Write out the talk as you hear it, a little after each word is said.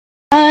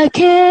I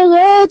can't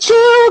let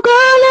you go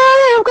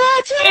now. I've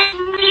got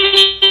to.